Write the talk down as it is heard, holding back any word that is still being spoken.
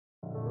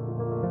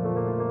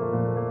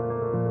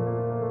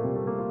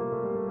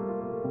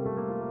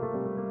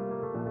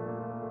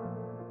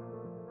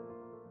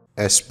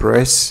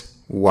Express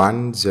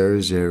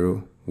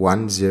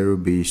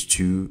 10010 base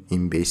 2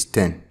 in base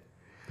 10.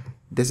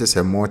 This is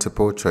a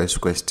multiple choice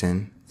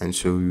question, and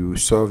so we will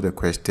solve the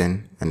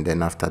question, and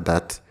then after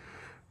that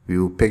we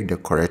will pick the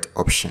correct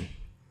option.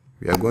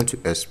 We are going to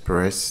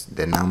express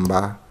the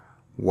number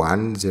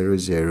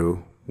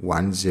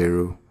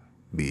 10010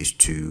 base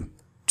 2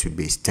 to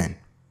base 10.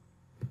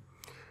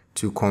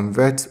 To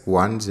convert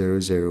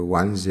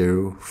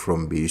 10010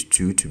 from base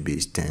 2 to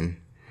base 10,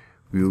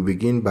 we will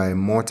begin by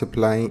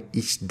multiplying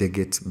each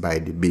digit by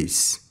the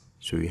base.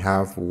 So we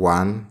have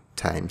 1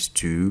 times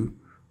 2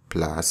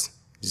 plus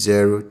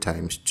 0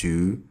 times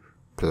 2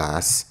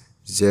 plus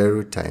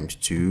 0 times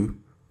 2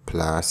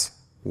 plus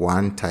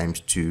 1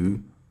 times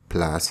 2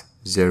 plus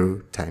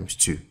 0 times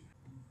 2.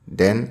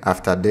 Then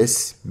after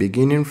this,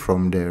 beginning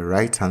from the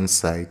right hand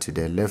side to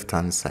the left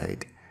hand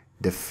side,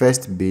 the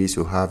first base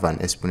will have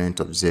an exponent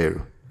of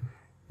 0.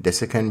 The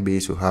second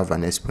base will have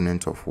an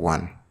exponent of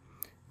 1.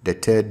 The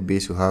third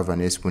base will have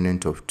an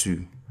exponent of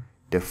 2.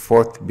 The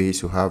fourth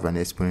base will have an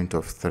exponent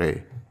of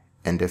 3.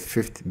 And the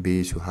fifth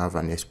base will have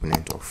an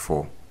exponent of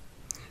 4.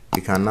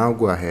 We can now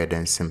go ahead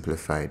and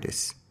simplify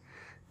this.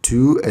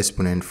 2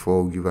 exponent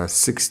 4 will give us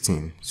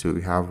 16. So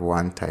we have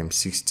 1 times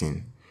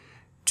 16.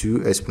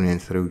 2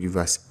 exponent 3 will give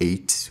us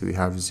 8. So we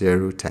have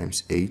 0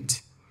 times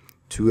 8.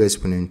 2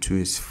 exponent 2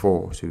 is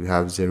 4. So we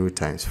have 0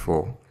 times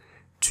 4.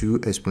 2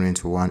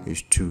 exponent 1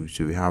 is 2.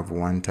 So we have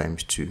 1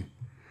 times 2.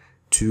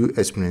 2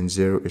 exponent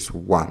 0 is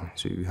 1,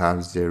 so you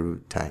have 0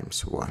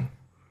 times 1.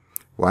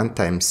 1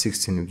 times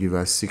 16 will give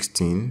us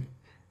 16.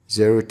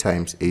 0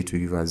 times 8 will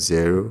give us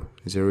 0.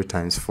 0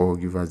 times 4 will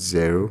give us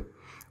 0.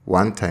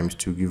 1 times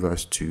 2 will give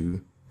us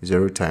 2.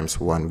 0 times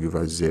 1 will give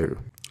us 0.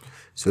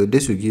 So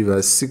this will give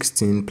us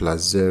 16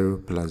 plus 0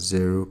 plus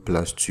 0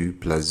 plus 2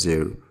 plus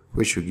 0,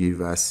 which will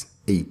give us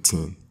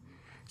 18.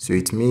 So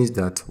it means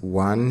that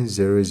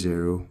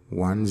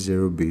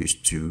 10010 base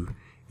 2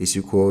 is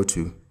equal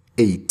to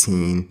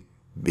 18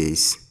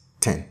 base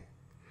 10.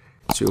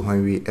 So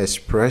when we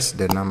express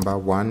the number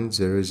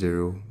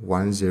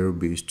 10010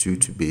 base 2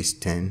 to base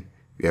 10,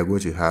 we are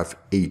going to have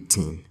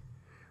 18.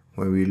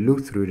 When we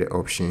look through the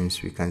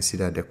options, we can see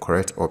that the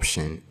correct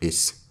option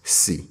is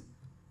C.